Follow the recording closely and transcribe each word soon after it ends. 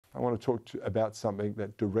want to talk about something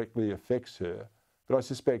that directly affects her, but I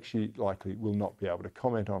suspect she likely will not be able to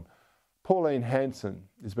comment on. Pauline Hanson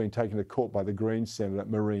is being taken to court by the Greens Senator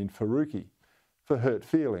Mehreen Faruqi for hurt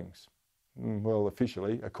feelings. Well,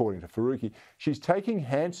 officially, according to Faruqi, she's taking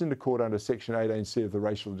Hanson to court under Section 18C of the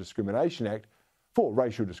Racial Discrimination Act for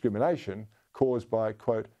racial discrimination caused by,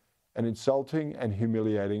 quote, an insulting and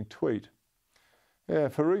humiliating tweet.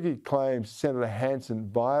 Faruqi claims Senator Hanson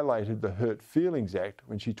violated the Hurt Feelings Act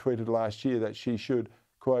when she tweeted last year that she should,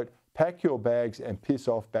 quote, pack your bags and piss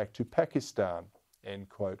off back to Pakistan, end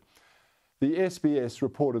quote. The SBS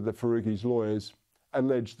reported that Faruqi's lawyers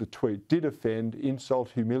alleged the tweet did offend, insult,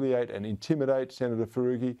 humiliate and intimidate Senator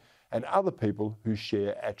Faruqi and other people who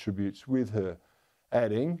share attributes with her,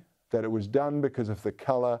 adding that it was done because of the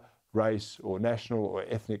colour, race or national or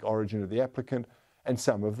ethnic origin of the applicant and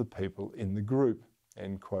some of the people in the group,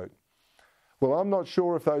 end quote. Well, I'm not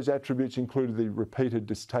sure if those attributes included the repeated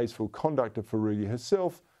distasteful conduct of Faruqi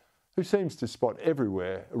herself, who seems to spot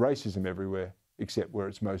racism everywhere, except where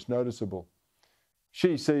it's most noticeable.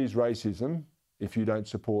 She sees racism if you don't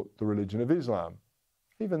support the religion of Islam,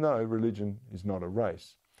 even though religion is not a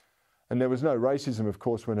race. And there was no racism, of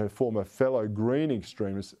course, when her former fellow Green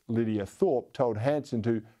extremist Lydia Thorpe told Hanson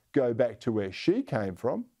to go back to where she came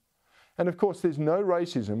from. And of course, there's no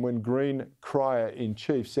racism when Green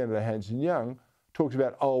Crier-in-Chief Senator Hanson-Young talks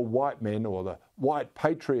about old white men or the white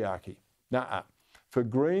patriarchy. Nuh-uh. For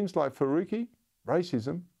Greens like Faruqi,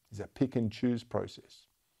 racism is a pick and choose process.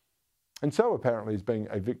 And so apparently is being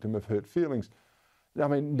a victim of hurt feelings. I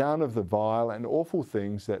mean, none of the vile and awful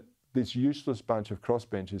things that this useless bunch of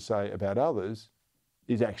crossbenchers say about others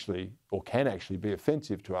is actually, or can actually be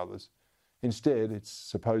offensive to others. Instead, it's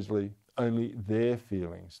supposedly only their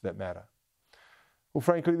feelings that matter. Well,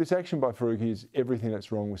 frankly, this action by Faruqi is everything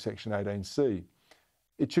that's wrong with Section 18C.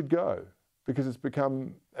 It should go, because it's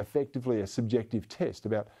become effectively a subjective test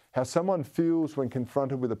about how someone feels when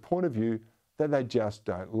confronted with a point of view that they just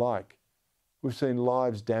don't like. We've seen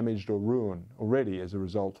lives damaged or ruined already as a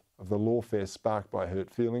result of the lawfare sparked by hurt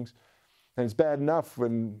feelings. And it's bad enough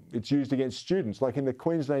when it's used against students, like in the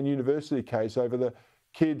Queensland University case over the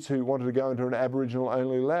kids who wanted to go into an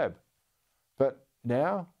Aboriginal-only lab. But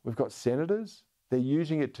now we've got senators, they're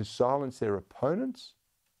using it to silence their opponents.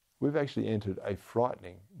 We've actually entered a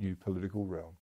frightening new political realm.